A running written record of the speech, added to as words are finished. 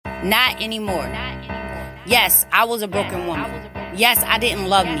Not anymore. Yes, I was a broken woman. Yes, I didn't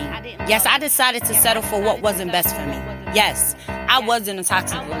love me. Yes, I decided to settle for what wasn't best for me. Yes, I was in a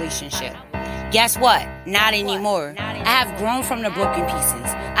toxic relationship. Guess what? Not anymore. I have grown from the broken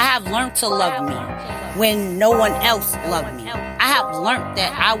pieces. I have learned to love me when no one else loved me. I have learned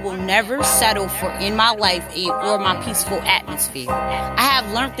that I will never settle for in my life or my peaceful atmosphere. I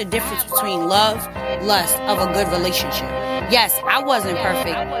have learned the difference between love, lust of a good relationship. Yes, I wasn't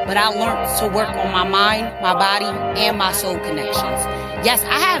perfect, but I learned to work on my mind, my body, and my soul connections. Yes,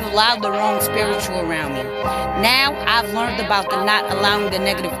 I have allowed the wrong spiritual around me. Now I've learned about the not allowing the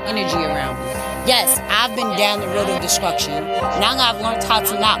negative energy around me. Yes, I've been down the road of destruction. Now I've learned how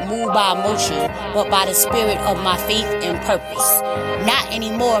to not move by emotion, but by the spirit of my faith and purpose. Not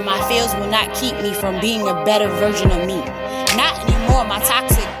anymore, my fears will not keep me from being a better version of me. Not anymore, my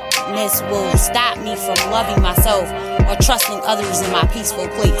toxicness will stop me from loving myself or trusting others in my peaceful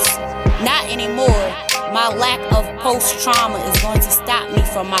place. Not anymore, my lack of post-trauma is going to stop me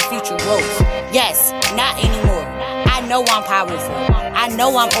from my future growth. Yes, not anymore. I know I'm powerful. I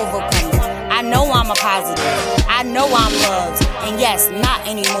know I'm overcoming. I know I'm a positive. I know I'm loved. And yes, not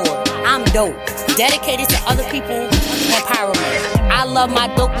anymore. I'm dope. Dedicated to other people's empowerment. I love my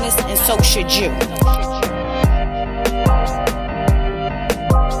dopeness and so should you.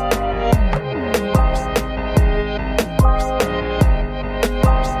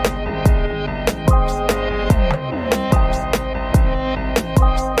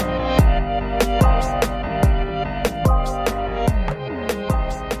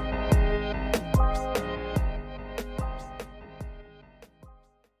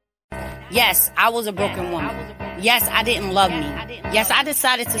 Yes, I was a broken woman. Yes, I didn't love me. Yes, I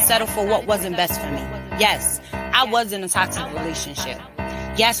decided to settle for what wasn't best for me. Yes, I was in a toxic relationship.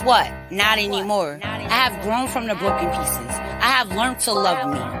 Guess what? Not anymore. I have grown from the broken pieces. I have learned to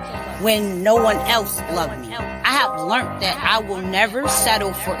love me when no one else loved me. I have learned that I will never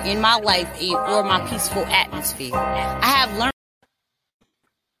settle for in my life or my peaceful atmosphere. I have learned.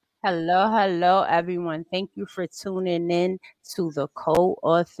 Hello, everyone. Thank you for tuning in to the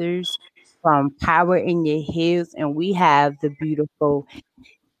co-authors from Power in Your Heels. And we have the beautiful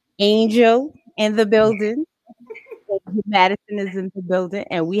Angel in the building. Madison is in the building.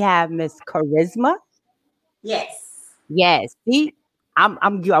 And we have Miss Currisma. Yes. See,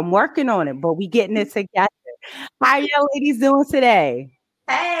 I'm working on it, but we getting it together. How y'all ladies doing today?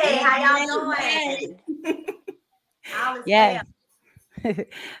 Hey, how y'all doing? Yes.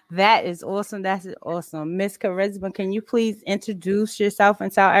 That is awesome. That's awesome. Miss Currisma, can you please introduce yourself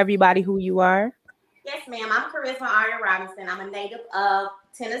and tell everybody who you are? Yes, ma'am. I'm Currisma Aurea Robinson. I'm a native of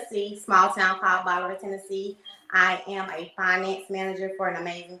Tennessee, small town called Bolivar, Tennessee. I am a finance manager for an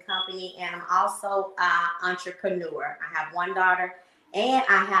amazing company, and I'm also an entrepreneur. I have one daughter, and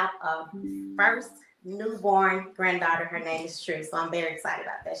I have a first newborn granddaughter. Her name is True, so I'm very excited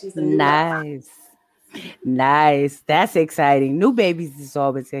about that. She's a new Nice. That's exciting. New babies is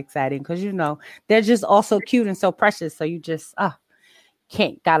always exciting because, you know, they're just also cute and so precious. So you just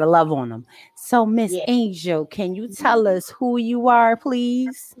gotta love on them. So Miss Angel, can you tell us who you are,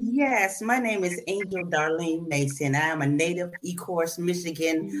 please? Yes, my name is Angel Darlene Mason. I am a native Ecorse,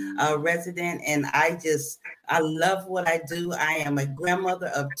 Michigan resident, and I love what I do. I am a grandmother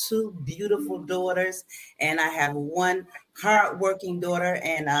of two beautiful daughters, and I have one hardworking daughter,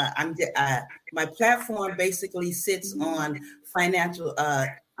 and my platform basically sits on financial.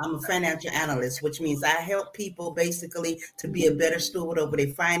 I'm a financial analyst, which means I help people basically to be a better steward over their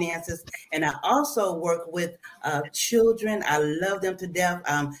finances. And I also work with children. I love them to death.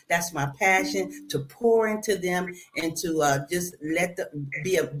 That's my passion, to pour into them and to just let them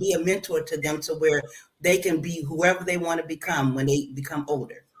be a mentor to them to where they can be whoever they want to become when they become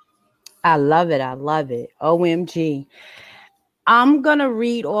older. I love it. OMG. I'm going to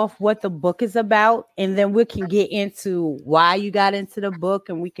read off what the book is about, and then we can get into why you got into the book,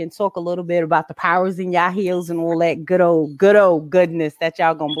 and we can talk a little bit about the powers in your heels and all that good old goodness that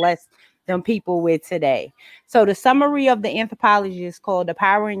y'all going to bless them people with today. So the summary of the anthropology is called The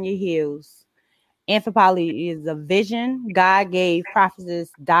Power in Your Heels. Anthropology is a vision God gave prophetess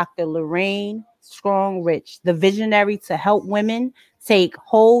Dr. Lorraine Strong Rich, the visionary to help women take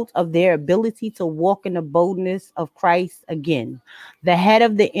hold of their ability to walk in the boldness of Christ again, the head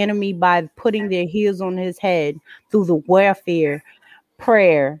of the enemy by putting their heels on his head through the warfare,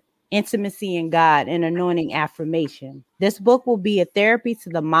 prayer, intimacy in God, and anointing affirmation. This book will be a therapy to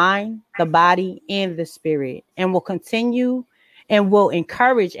the mind, the body, and the spirit, and will continue and will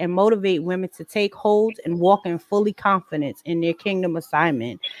encourage and motivate women to take hold and walk in fully confidence in their kingdom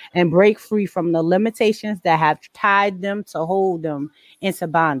assignment and break free from the limitations that have tied them to hold them into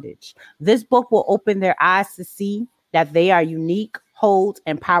bondage. This book will open their eyes to see that they are unique, whole,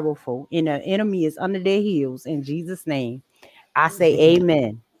 and powerful, and the enemy is under their heels. In Jesus' name, I say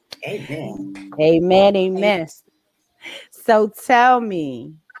amen. Amen. Amen. Amen. So tell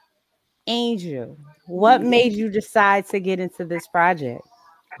me, Angel, what made you decide to get into this project?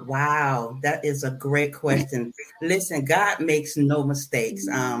 Wow, that is a great question. Listen, God makes no mistakes.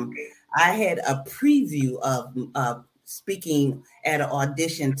 I had a preview of speaking at an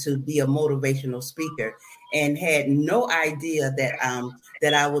audition to be a motivational speaker, and had no idea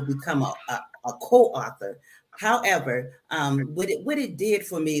that I would become a co-author. However, what it did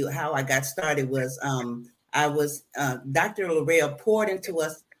for me, how I got started was I was Dr. L'Oreal poured into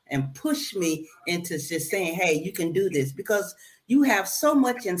us and pushed me into just saying, "Hey, you can do this," because you have so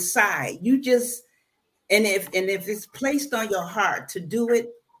much inside. You just and if it's placed on your heart to do it,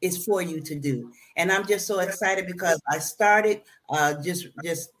 it's for you to do. And I'm just so excited because I started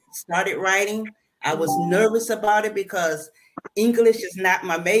just started writing. I was nervous about it because English is not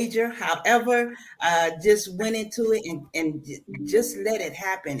my major. However, just went into it and just let it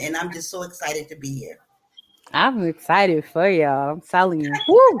happen. And I'm just so excited to be here. I'm excited for y'all. I'm telling you.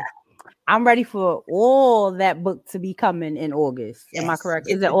 Woo! I'm ready for all that book to be coming in August. Am I Yes, correct?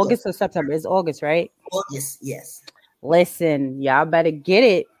 get Is it the book. August or September? It's August, right? August, yes. Listen, y'all better get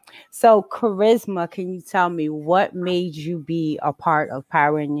it. So, Charisma, can you tell me what made you be a part of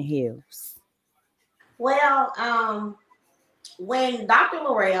Power in Your Heels? Well, when Dr.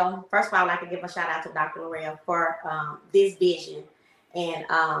 L'Oreal, first of all, I'd like to give a shout out to Dr. L'Oreal for this vision. And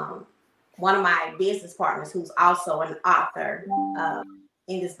one of my business partners, who's also an author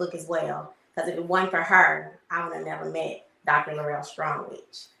in this book as well. Because if it wasn't for her, I would have never met Dr. L'Oreal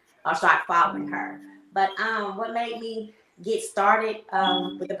Strongwich or start following her. But what made me get started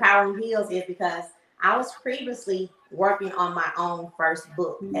with the Power in Heels is because I was previously working on my own first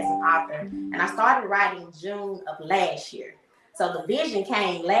book as an author. And I started writing June of last year. So the vision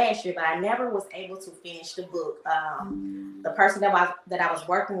came last year, but I never was able to finish the book. The person that I was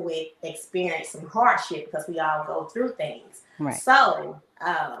working with experienced some hardship because we all go through things. Right. So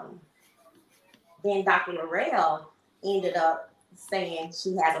then Dr. L'Oreal ended up saying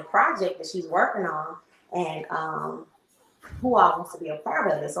she has a project that she's working on, and who all wants to be a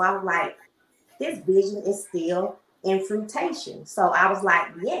part of it. So I was like, this vision is still in fruitation. So I was like,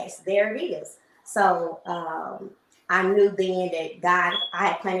 yes, there it is. So I knew then that I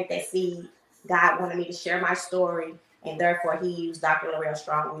had planted that seed. God wanted me to share my story, and therefore He used Dr. L'Oreal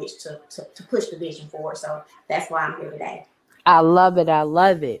Strongwich to push the vision forward. So that's why I'm here today. I love it. I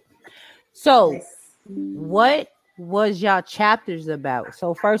love it. So, Yes. what was y'all chapters about?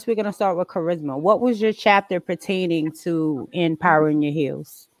 So, first, we're going to start with Charisma. What was your chapter pertaining to in Power in Your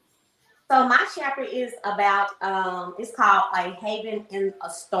Heels? So my chapter is about it's called A Haven in a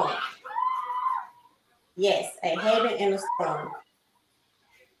Storm. Yes, A Haven in a Storm.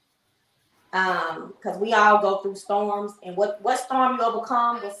 Because we all go through storms, and what storm you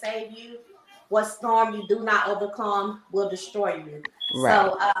overcome will save you. What storm you do not overcome will destroy you. Right.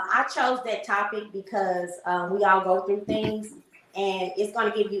 So I chose that topic because we all go through things, and it's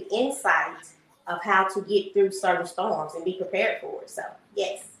going to give you insight of how to get through certain storms and be prepared for it. So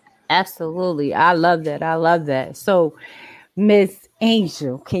yes. Absolutely. I love that. I love that. So, Miss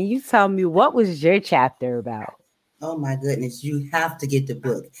Angel, can you tell me what was your chapter about? Oh my goodness, you have to get the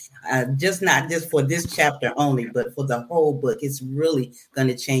book. Just not just for this chapter only, but for the whole book. It's really going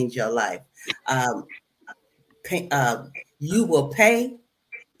to change your life. Um, you will pay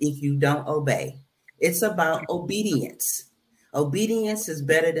if you don't obey. It's about obedience. Obedience is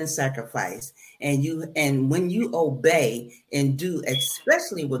better than sacrifice. And when you obey and do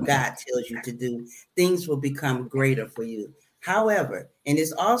especially what God tells you to do, things will become greater for you. However, and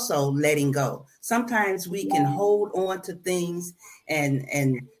it's also letting go. Sometimes we can hold on to things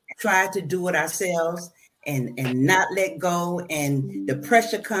and try to do it ourselves and not let go, and the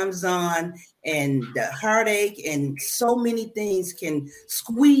pressure comes on and the heartache and so many things can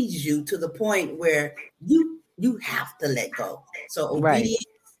squeeze you to the point where you have to let go. So Right. obedience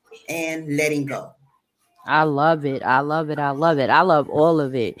and letting go. I love it. I love it. I love it. I love all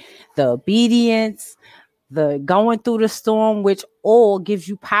of it. The obedience, the going through the storm, which all gives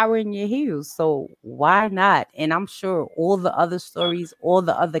you power in your heels. So why not? And I'm sure all the other stories, all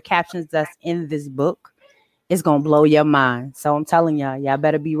the other captions that's in this book is going to blow your mind. So I'm telling y'all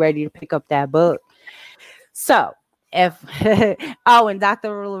better be ready to pick up that book. So If oh, and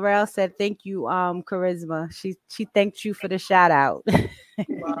Dr. Laurel said thank you, Charisma. She thanked you for the shout out.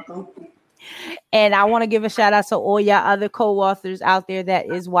 You're welcome. And I want to give a shout out to all y'all other co-authors out there that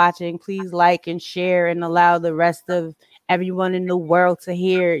is watching. Please like and share and allow the rest of everyone in the world to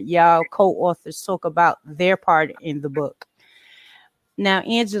hear y'all co-authors talk about their part in the book. Now,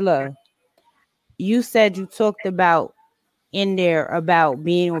 Angela, you said you talked about in there about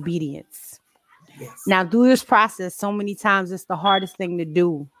being obedience. Yes. Now, through this process, so many times it's the hardest thing to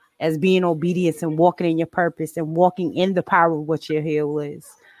do as being obedience and walking in your purpose and walking in the power of what your heal is.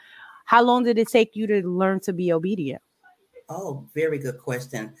 How long did it take you to learn to be obedient? Oh, very good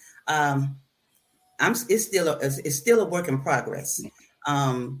question. It's still a work in progress.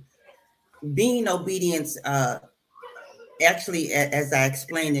 Um, Being obedient, actually, as I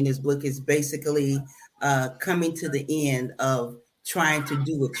explained in this book, is basically coming to the end of trying to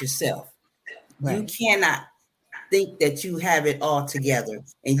do it yourself. You Right. cannot think that you have it all together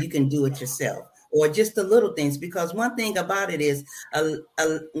and you can do it yourself, or just the little things. Because one thing about it is,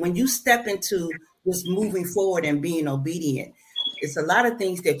 when you step into just moving forward and being obedient, it's a lot of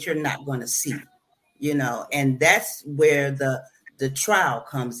things that you're not going to see, and that's where the trial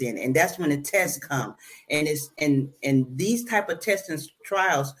comes in, and that's when the tests come. And these type of tests and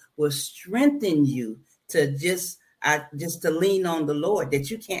trials will strengthen you to just to lean on the Lord,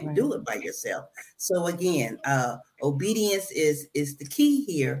 that you can't do it by yourself. So again, obedience is the key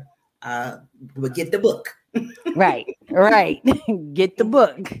here. We'll get the book. Right. Get the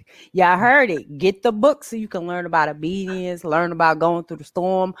book. Y'all heard it. Get the book so you can learn about obedience, learn about going through the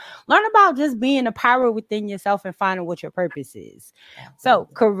storm, learn about just being a power within yourself and finding what your purpose is. So,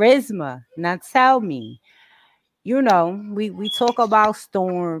 Absolutely. Charisma, now tell me, we talk about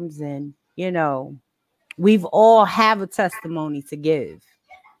storms and, we've all have a testimony to give.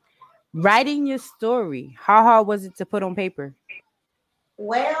 Writing your story, how hard was it to put on paper?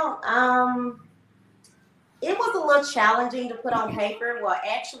 Well, it was a little challenging to put on paper. Well,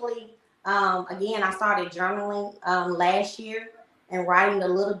 actually, again, I started journaling last year and writing a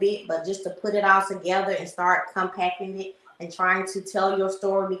little bit, but just to put it all together and start compacting it and trying to tell your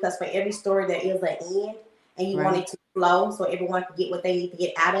story, because for every story there is an end, and you want Right. it to flow so everyone can get what they need to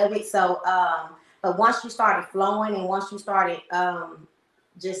get out of it. So, but once you started flowing and once you started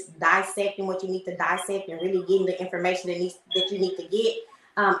just dissecting what you need to dissect and really getting the information that you need to get,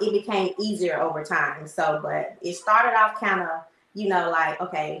 it became easier over time. So, but it started off kind of, like,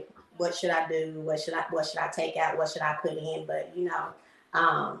 okay, what should I do? What should I take out? What should I put in? But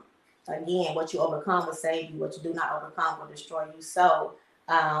um, again, what you overcome will save you. What you do not overcome will destroy you. So,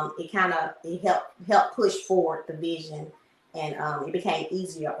 it helped push forward the vision, and it became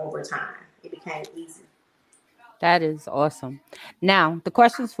easier over time. It became easy. That is awesome. Now, the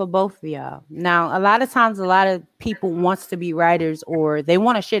question's for both of y'all. Now, a lot of times, a lot of people wants to be writers, or they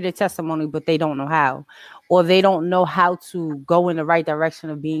want to share their testimony, but they don't know how, or they don't know how to go in the right direction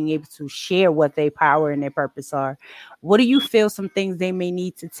of being able to share what their power and their purpose are. What do you feel some things they may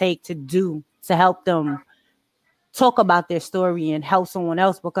need to take to do to help them talk about their story and help someone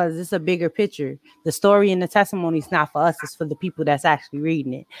else, because it's a bigger picture. The story and the testimony is not for us, it's for the people that's actually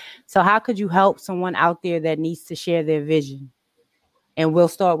reading it. So how could you help someone out there that needs to share their vision? And we'll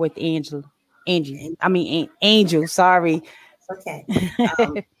start with Angel, sorry. Okay.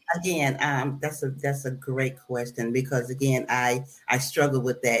 Um, Again, that's a great question, because again, I struggle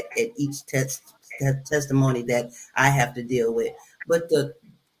with that at each testimony that I have to deal with.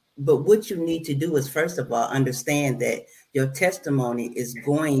 But what you need to do is, first of all, understand that your testimony is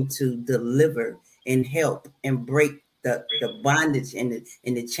going to deliver and help and break the bondage and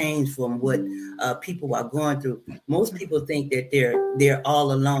the change from what people are going through. Most people think that they're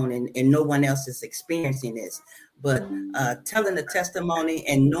all alone, and no one else is experiencing this. But telling the testimony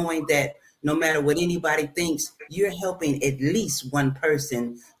and knowing that no matter what anybody thinks, you're helping at least one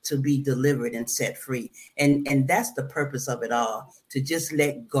person to be delivered and set free. And that's the purpose of it all, to just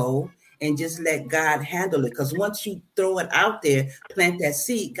let go and just let God handle it. Because once you throw it out there, plant that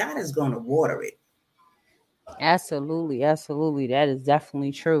seed, God is going to water it. Absolutely. That is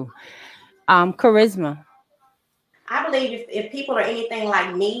definitely true. Charisma. I believe if people are anything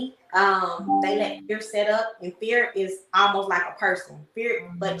like me, they let fear set up, and fear is almost like a person.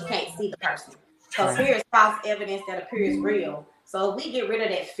 Fear, but you can't see the person. So Right. fear is false evidence that appears real. So if we get rid of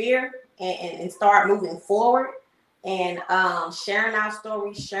that fear and start moving forward and sharing our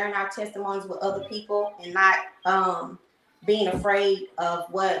stories, sharing our testimonies with other people, and not being afraid of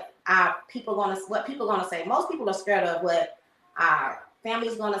what people gonna say. Most people are scared of what our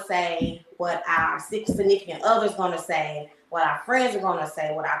family's gonna say, what our significant other's gonna say, what our friends are gonna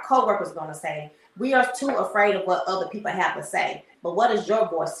say, what our coworkers are gonna say. We are too afraid of what other people have to say. But what does your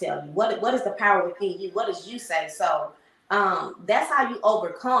voice tell you? What is the power within you? What does you say? So that's how you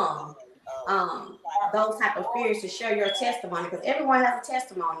overcome um, those type of fears, to share your testimony, because everyone has a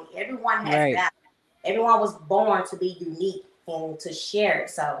testimony. Everyone has Right. that. Everyone was born to be unique and to share it.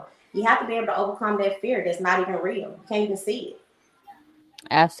 So you have to be able to overcome that fear that's not even real. You can't even see it.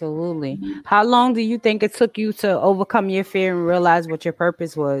 Absolutely. How long do you think it took you to overcome your fear and realize what your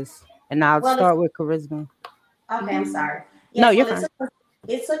purpose was? And I'll Well, it's start with charisma. okay. I'm sorry. No, Yes. you're Well, fine.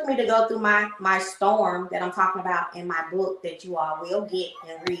 it took me to go through my storm that I'm talking about in my book that you all will get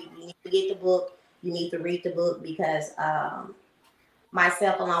and read. You need to get the book. You need to read the book because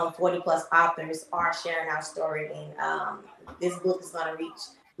myself along with 40 plus authors are sharing our story, and this book is going to reach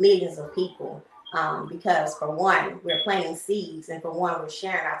millions of people, because for one, we're planting seeds, and for one, we're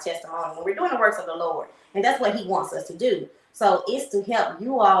sharing our testimony, and we're doing the works of the Lord, and that's what he wants us to do. So it's to help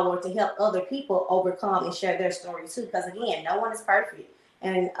you all, or to help other people overcome and share their story too, because again, no one is perfect.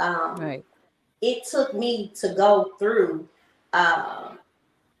 And Right. it took me to go through uh,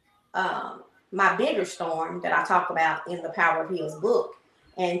 um, my bigger storm that I talk about in the Power of Heals book,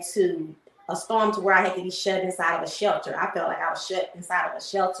 and to a storm to where I had to be shut inside of a shelter. I felt like I was shut inside of a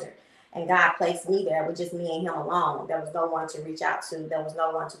shelter, and God placed me there with just me and Him alone. There was no one to reach out to. There was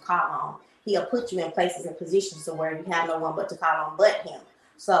no one to call on. He'll put you in places and positions to where you have no one but to call on but Him.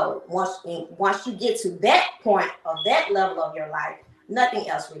 So once you get to that point of that level of your life, nothing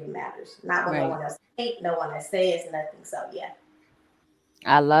else really matters. Not what no Right. one else thinks, no one else says, nothing. So yeah.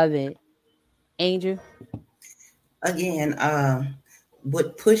 I love it. Angel. Again,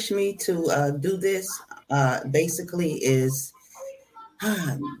 what pushed me to do this basically is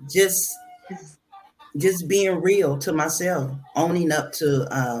just just being real to myself, owning up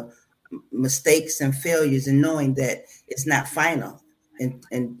to mistakes and failures, and knowing that it's not final,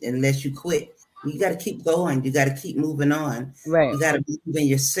 and unless you quit. You got to keep going. You got to keep moving on. Right. You got to believe in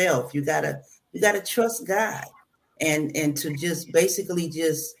yourself. You got to trust God, and to just basically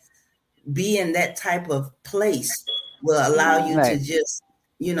just be in that type of place will allow you to Right. just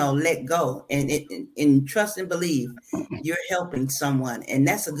let go, and trust and believe you're helping someone, and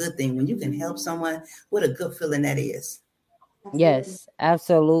that's a good thing when you can help someone. What a good feeling that is. Absolutely. Yes,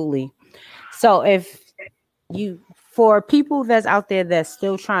 absolutely. So if you, for people that's out there that's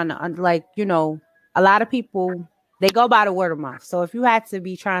still trying to like, a lot of people, they go by the word of mouth. So if you had to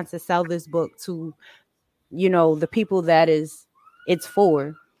be trying to sell this book to, the people that is it's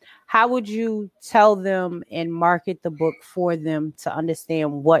for, how would you tell them and market the book for them to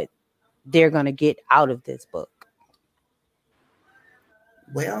understand what they're going to get out of this book?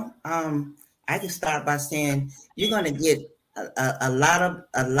 Well, I can start by saying you're going to get a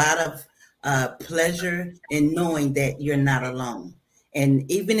lot of pleasure in knowing that you're not alone. And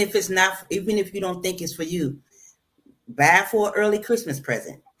even if you don't think it's for you, buy for an early Christmas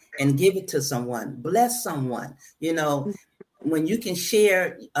present and give it to someone. Bless someone. When you can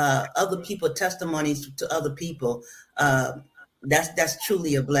share other people testimonies to other people, uh, that's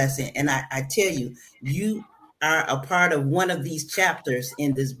truly a blessing. And I tell you, you are a part of one of these chapters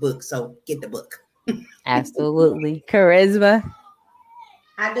in this book. So get the book. Absolutely. Charisma.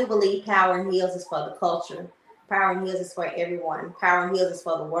 I do believe Power and Heals is for the culture. Power and Heals is for everyone. Power and Heals is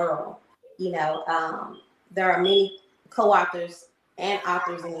for the world. You know, there are many co-authors and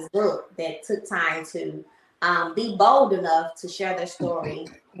authors in this book that took time to be bold enough to share their story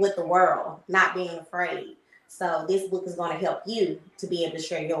with the world, not being afraid. So this book is going to help you to be able to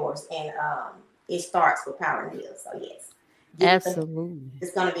share yours, and it starts with Power and Heals. So yes, get the. Absolutely.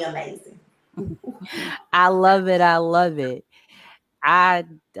 It's going to be amazing. I love it. I love it. I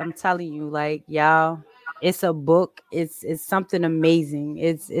I'm telling you, like, y'all, it's a book. It's something amazing.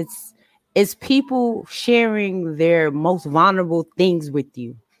 It's people sharing their most vulnerable things with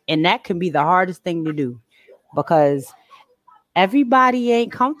you. And that can be the hardest thing to do, because everybody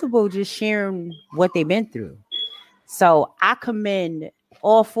ain't comfortable just sharing what they've been through. So I commend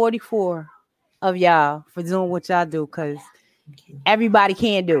all 44 of y'all for doing what y'all do, because everybody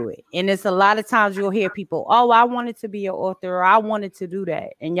can do it. And it's a lot of times you'll hear people, oh, I wanted to be an author, or I wanted to do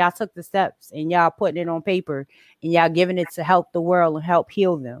that. And y'all took the steps and y'all putting it on paper and y'all giving it to help the world and help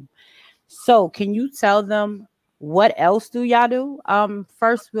heal them. So can you tell them what else do y'all do?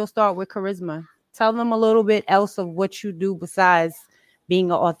 First we'll start with Charisma. Tell them a little bit else of what you do besides being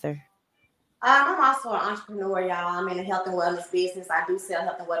an author. I'm also an entrepreneur, y'all. I'm in the health and wellness business. I do sell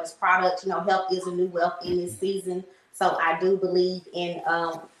health and wellness products. You know, health is a new wealth in this season. So I do believe in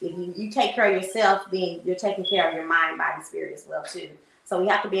if you take care of yourself, then you're taking care of your mind, body, spirit as well too. So we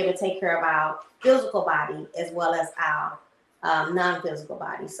have to be able to take care of our physical body as well as our non-physical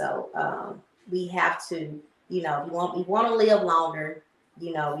body. So we have to, we want to live longer.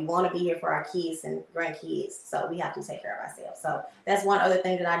 We want to be here for our kids and grandkids, so we have to take care of ourselves. So that's one other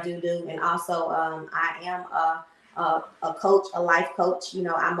thing that I do. And also, I am a coach, a life coach.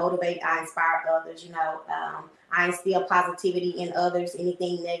 I motivate, I inspire others. I instill positivity in others.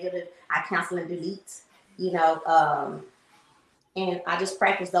 Anything negative, I counsel and delete. And I just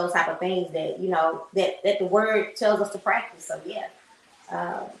practice those type of things that that the word tells us to practice. So yeah.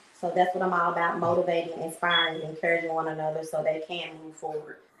 So that's what I'm all about: motivating, inspiring, encouraging one another so they can move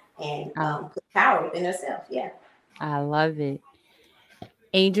forward and put power within themselves. Yeah. I love it.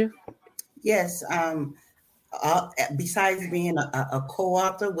 Angel? Yes. Besides being a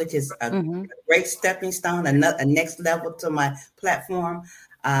co-author, which is a great stepping stone, a next level to my platform,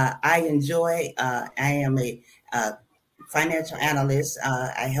 I enjoy. I am a financial analyst.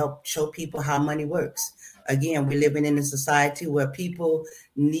 I help show people how money works. Again, we're living in a society where people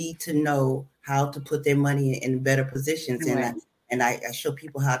need to know how to put their money in better positions, Right. and I show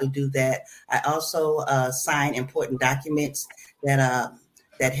people how to do that. I also sign important documents that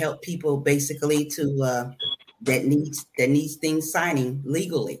help people basically to that needs things signing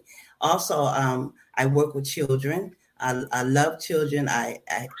legally. Also, I work with children. I love children. I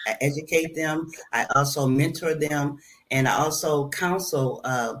educate them. I also mentor them, and I also counsel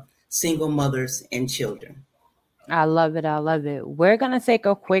single mothers and children. I love it. I love it. We're going to take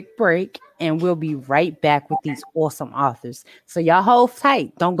a quick break and we'll be right back with these awesome authors. So y'all hold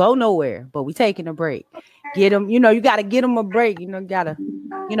tight. Don't go nowhere, but we taking a break. Get them, you got to get them a break. If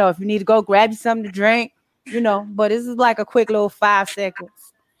you need to go grab you something to drink, but this is like a quick little 5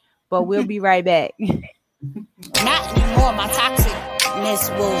 seconds, but we'll be right back. Not anymore. My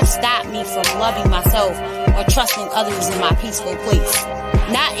toxicness will stop me from loving myself or trusting others in my peaceful place.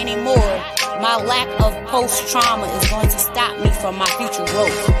 Not anymore. My lack of post-trauma is going to stop me from my future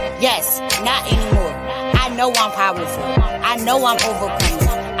growth. Yes, not anymore. I know I'm powerful. I know I'm overcoming.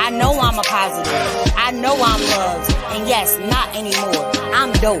 I know I'm a positive. I know I'm loved. And yes, not anymore.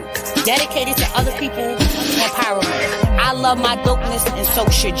 I'm dope. Dedicated to other people's empowerment. I love my dopeness and so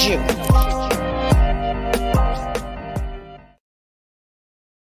should you.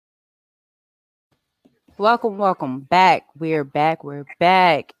 Welcome back. We're back.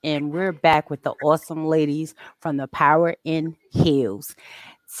 And we're back with the awesome ladies from the Power in Heels.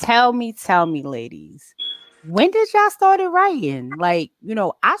 Tell me, ladies, when did y'all started writing?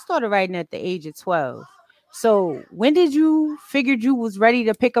 I started writing at the age of 12. So when did you figured you was ready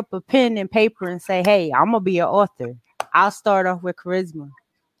to pick up a pen and paper and say, hey, I'm going to be an author? I'll start off with Currisma.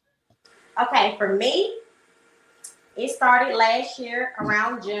 Okay, for me, it started last year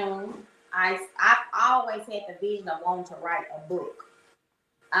around June. I've always had the vision of wanting to write a book.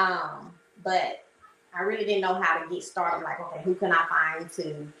 But I really didn't know how to get started. Like, okay, who can I find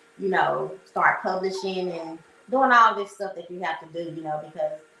to, start publishing and doing all this stuff that you have to do,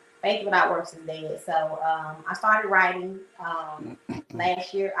 because faith without works is dead. So I started writing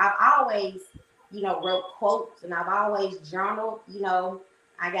last year. I've always, wrote quotes, and I've always journaled.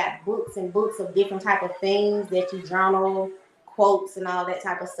 I got books and books of different type of things that you journal, quotes and all that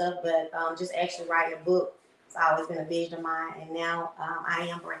type of stuff, but just actually writing a book, it's always been a vision of mine. And now I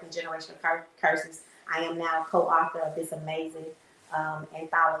am breaking generational curses. I am now co-author of this amazing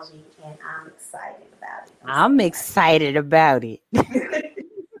anthology, and I'm excited about it. I'm excited about it.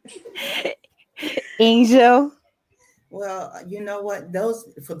 Angel? Well, you know what?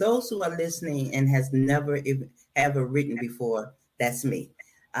 For those who are listening and has never ever written before, that's me.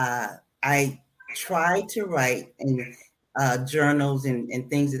 I try to write in journals and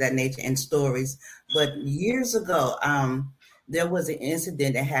things of that nature and stories, but years ago, there was an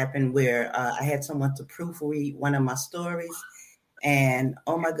incident that happened where I had someone to proofread one of my stories, and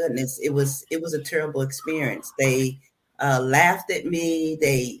oh my goodness, it was a terrible experience. They laughed at me.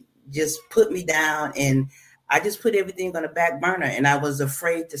 They just put me down, and I just put everything on the back burner, and I was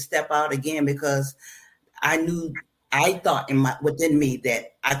afraid to step out again because I thought within me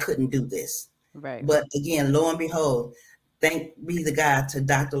that I couldn't do this. Right. But again, lo and behold, thank be the God to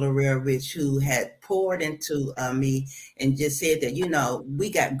Dr. Aurea Rich, who had poured into me and just said that, we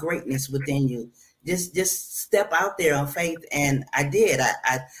got greatness within you. Just step out there on faith. And I did.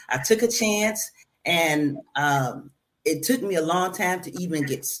 I took a chance, and it took me a long time to even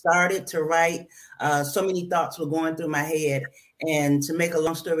get started to write. So many thoughts were going through my head. And to make a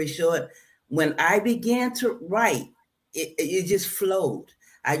long story short, when I began to write, it just flowed.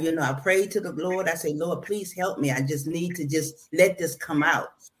 I prayed to the Lord. I said, Lord, please help me. I just need to just let this come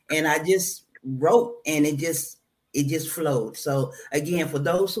out. And I just wrote, and it just flowed. So again, for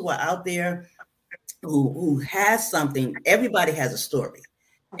those who are out there who has something, everybody has a story.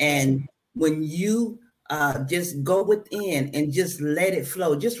 And when you just go within and just let it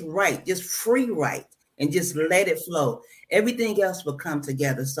flow, just write, just free write, and just let it flow, everything else will come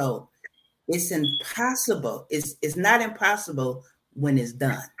together. So it's impossible. It's not impossible when it's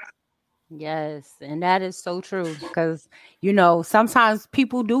done. Yes, and that is so true because, sometimes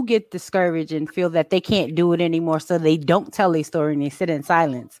people do get discouraged and feel that they can't do it anymore. So they don't tell their story and they sit in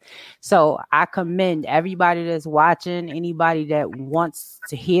silence. So I commend everybody that's watching, anybody that wants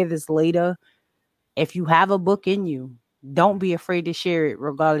to hear this later. If you have a book in you, don't be afraid to share it,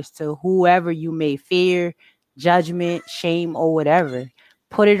 regardless to whoever you may fear, judgment, shame, or whatever.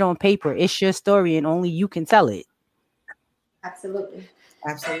 Put it on paper. It's your story and only you can tell it. Absolutely.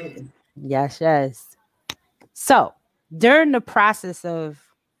 Absolutely. Yes, yes. So, during the process of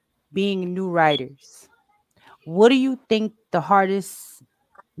being new writers, what do you think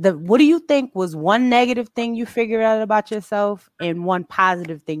what do you think was one negative thing you figured out about yourself and one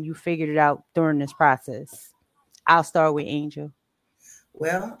positive thing you figured out during this process? I'll start with Angel.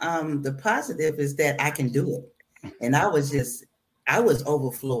 Well, the positive is that I can do it. And I was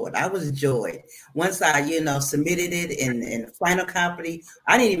overflowed. I was joyed. Once I, submitted it in final copy,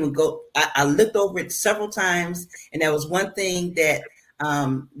 I didn't even go, I looked over it several times. And that was one thing that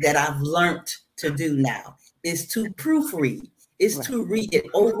I've learned to do now is to proofread, is to read it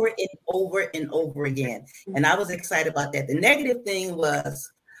over and over and over again. And I was excited about that. The negative thing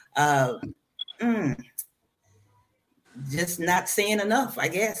was, just not saying enough, I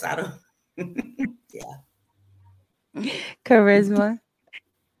guess. I don't. Yeah. Currisma.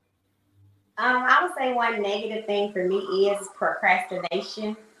 I would say one negative thing for me is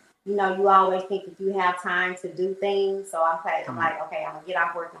procrastination. You always think that you have time to do things. So I'm like, okay, I'm gonna get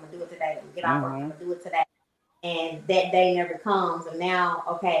off work. I'm gonna do it today. I'm gonna get off work. I'm gonna do it today. And that day never comes. And now,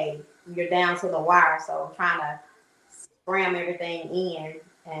 okay, you're down to the wire. So I'm trying to cram everything in.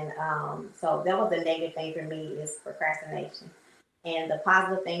 And so that was the negative thing for me is procrastination. And the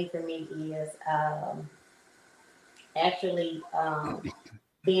positive thing for me is actually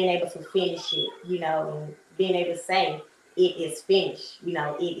being able to finish it, and being able to say it is finished,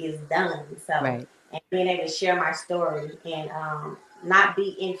 it is done. So, Right. And being able to share my story and not be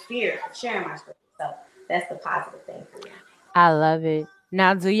in fear of sharing my story. So that's the positive thing for me. I love it.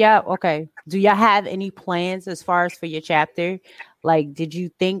 Now, do y'all have any plans as far as for your chapter? Like, did you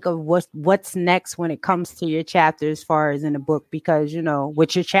think of what's next when it comes to your chapter as far as in the book? Because,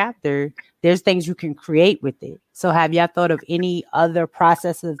 with your chapter, there's things you can create with it. So have y'all thought of any other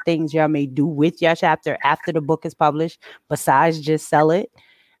processes of things y'all may do with your chapter after the book is published besides just sell it?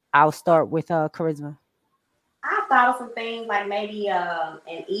 I'll start with Currisma. I thought of some things like maybe an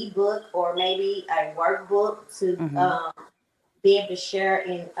ebook or maybe a workbook to be able to share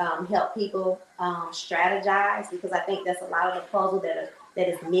and help people strategize, because I think that's a lot of the puzzle that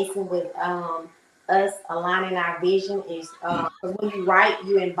is missing with us aligning our vision is because when you write,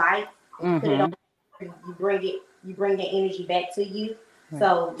 you invite and put it on, you bring the energy back to you. Right.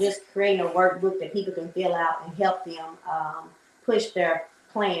 So just creating a workbook that people can fill out and help them push their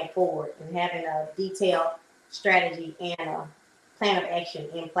plan forward and having a detailed strategy and a plan of action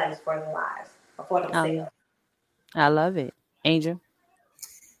in place for their lives or for themselves. I love it. Angel?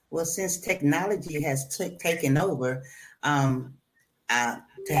 Well, since technology has taken over, to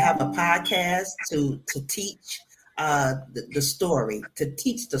have a podcast to teach the story, to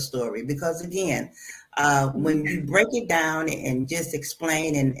teach the story, because again, when you break it down and just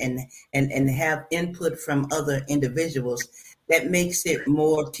explain and have input from other individuals, that makes it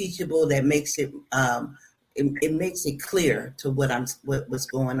more teachable. That makes it it makes it clear to what's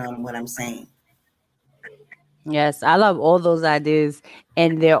going on and what I'm saying. Yes, I love all those ideas,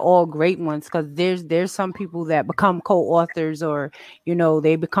 and they're all great ones because there's some people that become co-authors or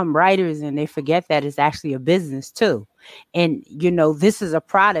they become writers and they forget that it's actually a business too, and this is a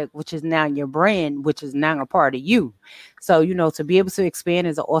product which is now your brand, which is now a part of you. So to be able to expand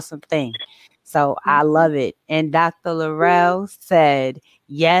is an awesome thing. So I love it. And Dr. Laurel said,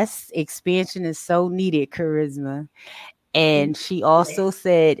 yes, expansion is so needed, Currisma. And she also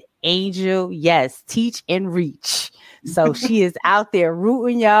said, Angel, yes, teach and reach. So she is out there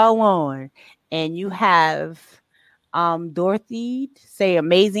rooting y'all on. And you have Dorothy say,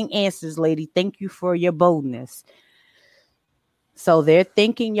 amazing answers, lady. Thank you for your boldness. So they're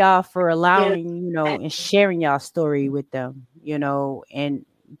thanking y'all for allowing, and sharing y'all story with them, and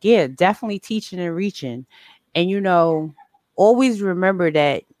yeah, definitely teaching and reaching. And, always remember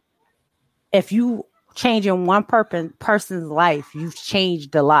that if you changing one person's life, you've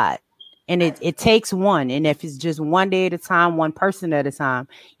changed a lot. And it takes one. And if it's just one day at a time, one person at a time,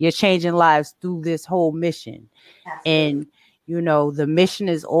 you're changing lives through this whole mission. Absolutely. And, The mission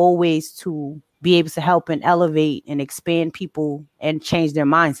is always to be able to help and elevate and expand people and change their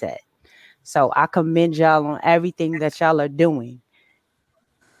mindset. So I commend y'all on everything that y'all are doing.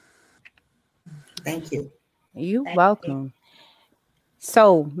 Thank you. You're welcome.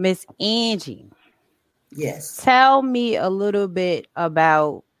 So, Miss Angie, Yes. tell me a little bit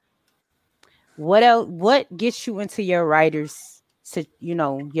about what else, what gets you into your writers to,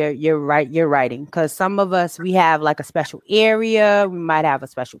 your writing. Because some of us, we have like a special area, we might have a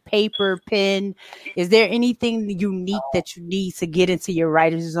special paper, pen. Is there anything unique that you need to get into your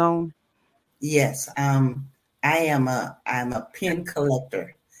writer's zone? Yes. I'm a pen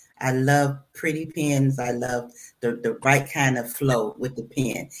collector. I love pretty pens. I love the right kind of flow with the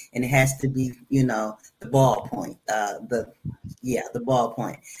pen, and it has to be, the ballpoint. The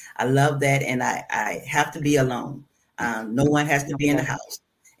ballpoint. I love that, and I have to be alone. No one has to be in the house,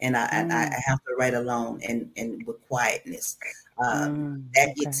 and I have to write alone and with quietness.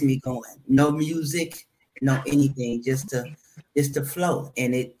 That gets me going. No music, no anything, just to flow,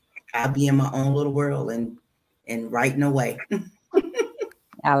 and I'll be in my own little world and writing away.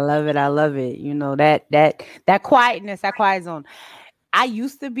 I love it. I love it. That quietness, that quiet zone. I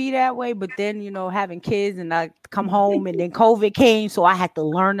used to be that way, but then, having kids and I come home and then COVID came. So I had to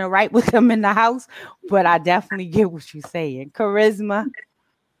learn to write with them in the house. But I definitely get what you're saying. Currisma.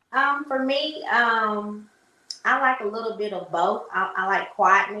 For me, I like a little bit of both. I like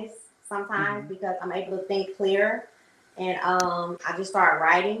quietness sometimes because I'm able to think clear, and I just start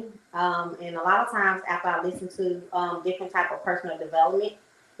writing. And a lot of times after I listen to different type of personal development,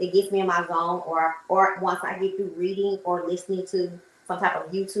 it gets me in my zone. Or once I get through reading or listening to some type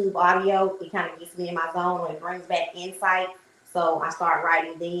of YouTube audio, it kind of gets me in my zone, or it brings back insight. So I start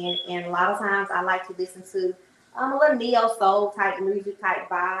writing then. And a lot of times I like to listen to a little neo soul type music type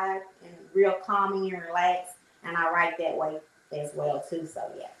vibe and real calming and relaxed. And I write that way as well too. So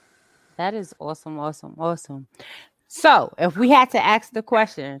yeah. That is awesome, awesome, awesome. So if we had to ask the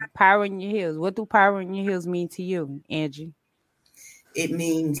question, power in your heels, what do power in your heels mean to you, Angie? It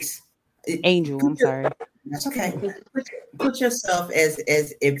means Angel, I'm sorry. That's okay. Put yourself as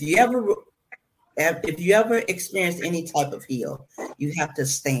if you ever experienced any type of heel, you have to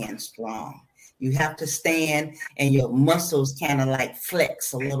stand strong. You have to stand, and your muscles kind of like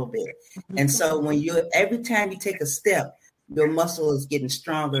flex a little bit. And so every time you take a step, your muscle is getting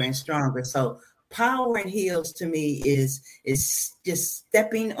stronger and stronger. So power and heels to me is just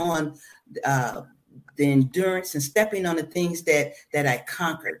stepping on the endurance and stepping on the things that I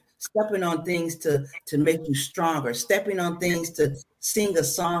conquered, stepping on things to make you stronger, stepping on things to sing a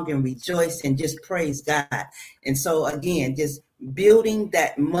song and rejoice and just praise God. And so again, just building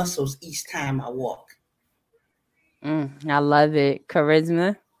that muscles each time I walk. I love it.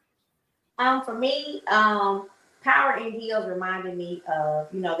 Currisma. For me, power in heels reminded me of,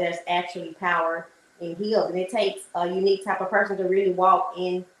 there's actually power in heels, and it takes a unique type of person to really walk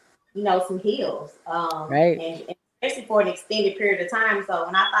in, some heels, Right. and especially for an extended period of time. So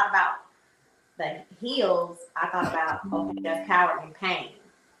when I thought about the heels, I thought about, okay, there's power in pain,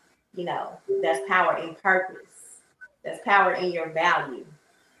 there's power in purpose, there's power in your value,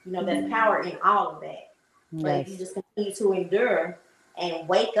 there's power in all of that. But if you just continue to endure and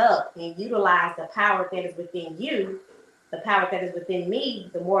wake up and utilize the power that is within you, the power that is within me,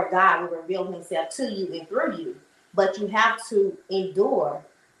 the more God will reveal himself to you and through you. But you have to endure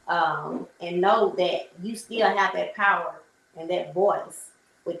and know that you still have that power and that voice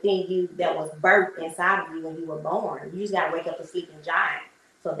within you that was birthed inside of you when you were born. You just got to wake up a sleeping giant.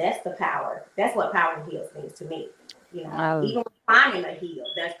 So that's the power. That's what power and heals means to me. Even finding a heel,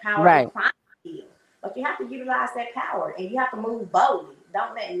 there's power in finding a heel. But you have to utilize that power, and you have to move boldly.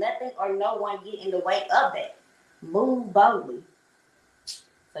 Don't let nothing or no one get in the way of that. Move boldly.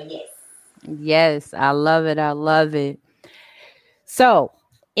 So yes. Yes, I love it. I love it. So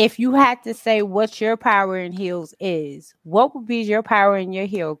if you had to say what your power in heels is, what would be your power in your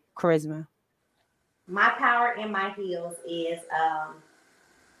heel, Currisma? My power in my heels is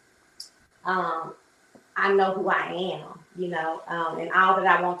I know who I am, and all that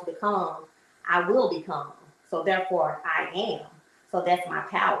I want to become, I will become. So therefore, I am. So that's my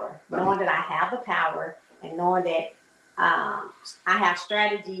power. Knowing that I have the power and knowing that I have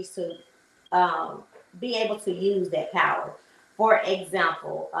strategies to be able to use that power. For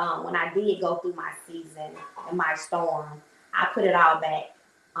example, when I did go through my season and my storm, I put it all back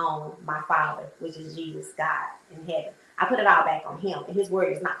on my Father, which is Jesus, God in heaven. I put it all back on him, and his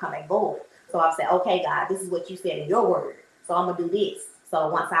word is not coming void. So I said, okay, God, this is what you said in your word. So I'm going to do this. So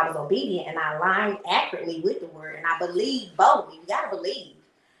once I was obedient and I aligned accurately with the word and I believed boldly, you got to believe.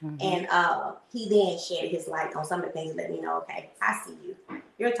 And he then shed his light on some of the things and let me know, okay, I see you.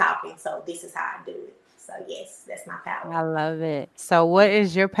 You're talking, so this is how I do it. So yes, that's my power. I love it. So what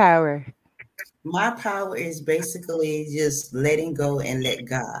is your power? My power is basically just letting go and let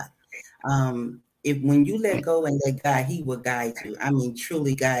God. If when you let go and let God, He will guide you. I mean,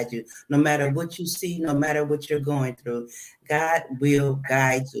 truly guide you. No matter what you see, no matter what you're going through, God will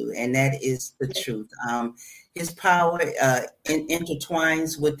guide you, and that is the truth. His power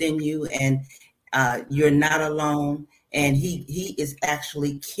intertwines within you, and you're not alone. And He is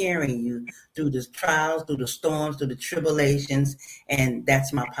actually carrying you through the trials, through the storms, through the tribulations, and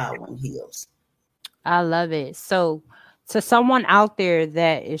that's my power and heals. I love it. So, to someone out there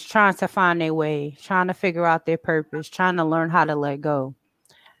that is trying to find their way, trying to figure out their purpose, trying to learn how to let go,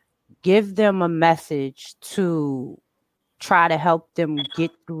 give them a message to try to help them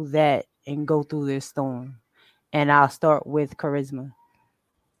get through that and go through this storm. And I'll start with Currisma.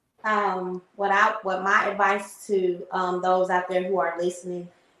 What my advice to those out there who are listening,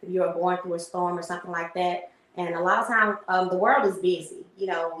 if you're going through a storm or something like that, and a lot of times the world is busy. You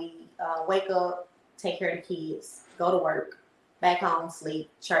know, we wake up, take care of the kids, go to work, back home, sleep,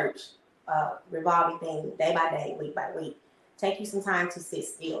 church, revolving thing, day by day, week by week. Take you some time to sit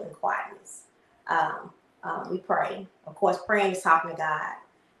still in quietness. We pray. Of course, praying is talking to God,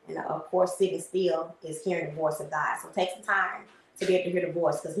 and of course, sitting still is hearing the voice of God. So take some time to be able to hear the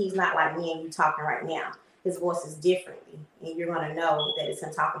voice, because He's not like me and you talking right now. His voice is differently, and you're going to know that it's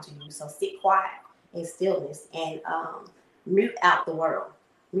Him talking to you. So sit quiet in stillness and mute out the world.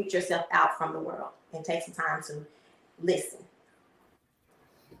 Mute yourself out from the world and take some time to listen.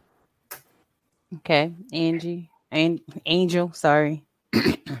 Okay, Angie and Angel, sorry.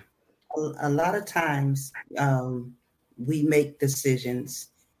 A lot of times we make decisions,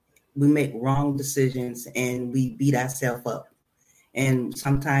 we make wrong decisions, and we beat ourselves up. And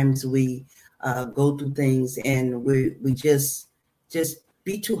sometimes we go through things and we just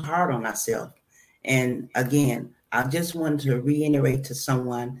be too hard on ourselves. And again, I just want to reiterate to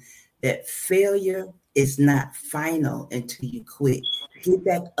someone that failure is not final until you quit. Get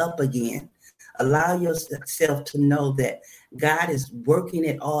back up again. Allow yourself to know that God is working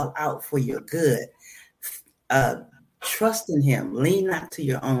it all out for your good. Trust in Him. Lean not to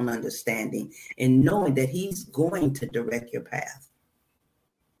your own understanding, and knowing that He's going to direct your path.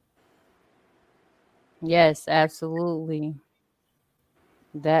 Yes, absolutely.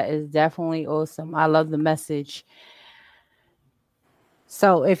 That is definitely awesome. I love the message.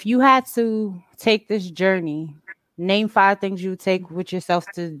 So, if you had to take this journey, name 5 things you take with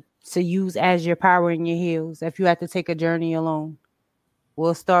yourself to use as your power in your heels. If you had to take a journey alone,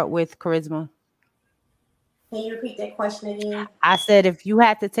 we'll start with Currisma. Can you repeat that question again? I said, if you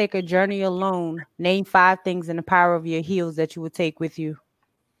had to take a journey alone, name 5 things in the power of your heels that you would take with you.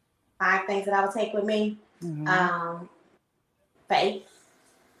 5 things that I would take with me. Faith,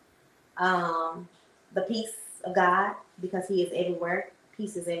 the peace of God, because He is everywhere.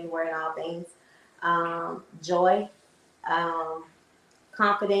 Peace is everywhere in all things. Joy,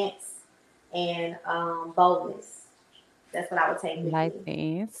 confidence, and boldness. That's what I would take with Like me.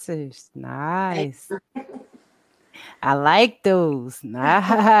 the answers. Nice. I like those.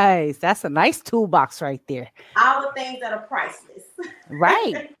 Nice. That's a nice toolbox right there. All the things that are priceless.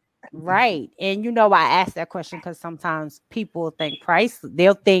 Right. Right. And I asked that question because sometimes people think price,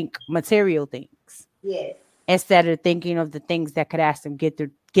 they'll think material things. Yes. Instead of thinking of the things that could ask them get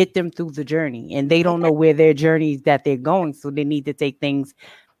them through the journey. And they don't know where their journeys that they're going. So they need to take things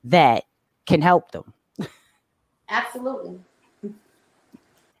that can help them. Absolutely.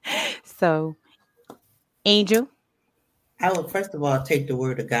 So, Angel? I will first of all take the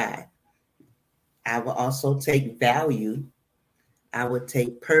word of God. I will also take value. I would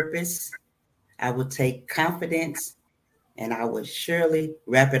take purpose. I would take confidence. And I would surely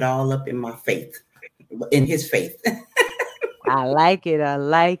wrap it all up in my faith, in His faith. I like it. I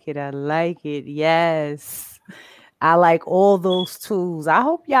like it. I like it. Yes. I like all those tools. I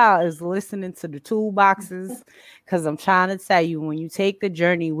hope y'all is listening to the toolboxes, because I'm trying to tell you, when you take the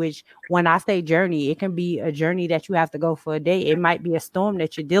journey, which when I say journey, it can be a journey that you have to go for a day. It might be a storm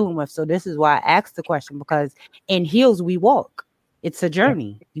that you're dealing with. So this is why I asked the question, because in heels we walk. It's a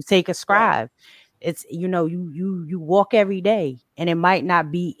journey. You take a scribe. It's you walk every day, and it might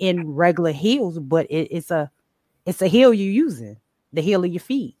not be in regular heels, but it's a heel you're using, the heel of your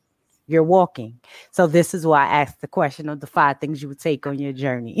feet. You're walking. So this is why I asked the question of the 5 things you would take on your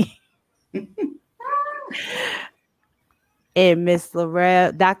journey. And Miss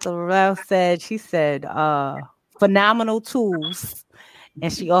Laurel, Dr. Laurel said, phenomenal tools.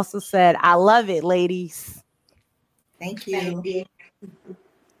 And she also said, I love it, ladies. Thank Thank you. you.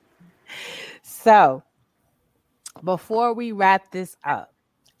 So, before we wrap this up,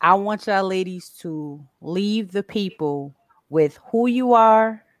 I want y'all ladies to leave the people with who you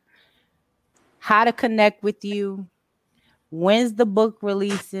are, how to connect with you, when's the book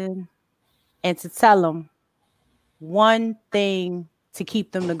releasing, and to tell them one thing to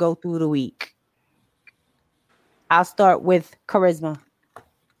keep them to go through the week. I'll start with Currisma.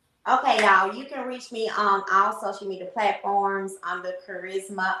 Okay, y'all, you can reach me on all social media platforms under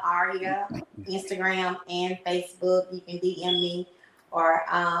Currisma Aurea, Instagram and Facebook. You can DM me or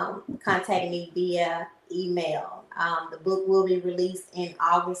contact me via email. The book will be released in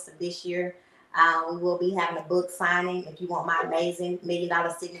August of this year. We will be having a book signing. If you want my amazing $1 million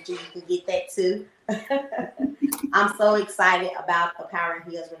signature, you can get that too. I'm so excited about the Power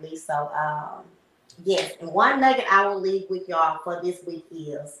and Heels release. So, yes, and one nugget I will leave with y'all for this week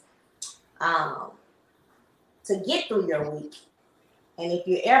is to get through your week. And if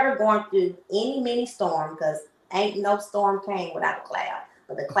you're ever going through any mini storm, because ain't no storm came without a cloud,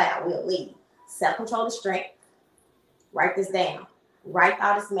 but the cloud will leave. Self-control is strength. Write this down. Right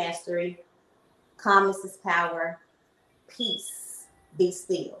thought is mastery. Calmness is power. Peace, be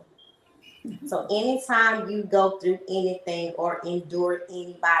still. So anytime you go through anything or endure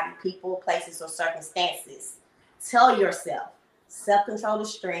anybody, people, places, or circumstances, tell yourself, self-control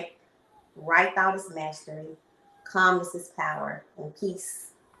is strength. Right thought is mastery. Calmness is power. And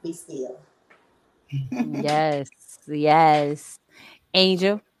peace, be still. Yes.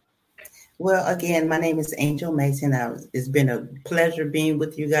 Angel. Well, again, my name is Angel Mason. It's been a pleasure being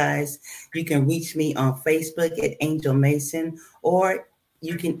with you guys. You can reach me on Facebook at Angel Mason, or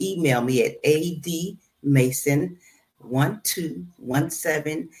you can email me at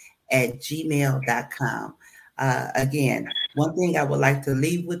admason1217@gmail.com. Again, one thing I would like to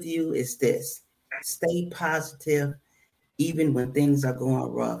leave with you is this: stay positive, even when things are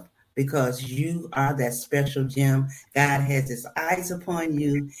going rough, because you are that special gem. God has his eyes upon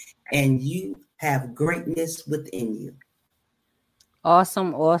you, and you have greatness within you.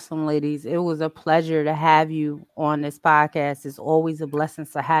 Awesome, ladies. It was a pleasure to have you on this podcast. It's always a blessing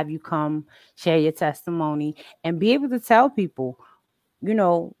to have you come share your testimony and be able to tell people,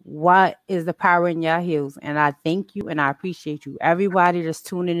 what is the power in your heels. And I thank you and I appreciate you. Everybody that's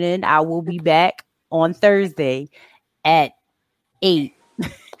tuning in, I will be back on Thursday at 8.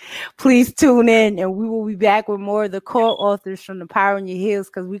 Please tune in, and we will be back with more of the core authors from the Power in Your Heels,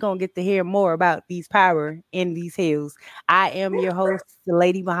 because we're going to get to hear more about these power in these heels. I am your host, the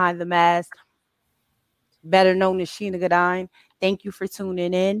lady behind the mask, better known as Sheena Godine. Thank you for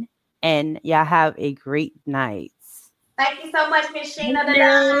tuning in, and y'all have a great night. Thank you so much, Miss Sheena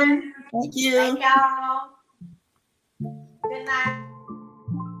Godine. Thank you. Thank y'all. Good night.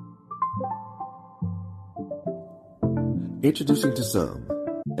 Introducing to some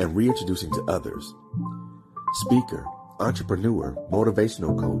and reintroducing to others. Speaker, entrepreneur,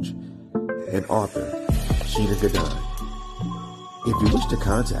 motivational coach, and author, Sheena Godine. If you wish to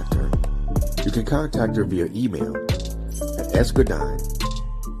contact her, you can contact her via email at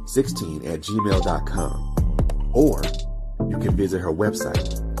sgodine16@gmail.com, or you can visit her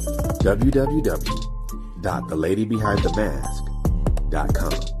website,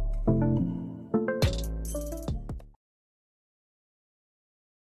 www.theladybehindthemask.com.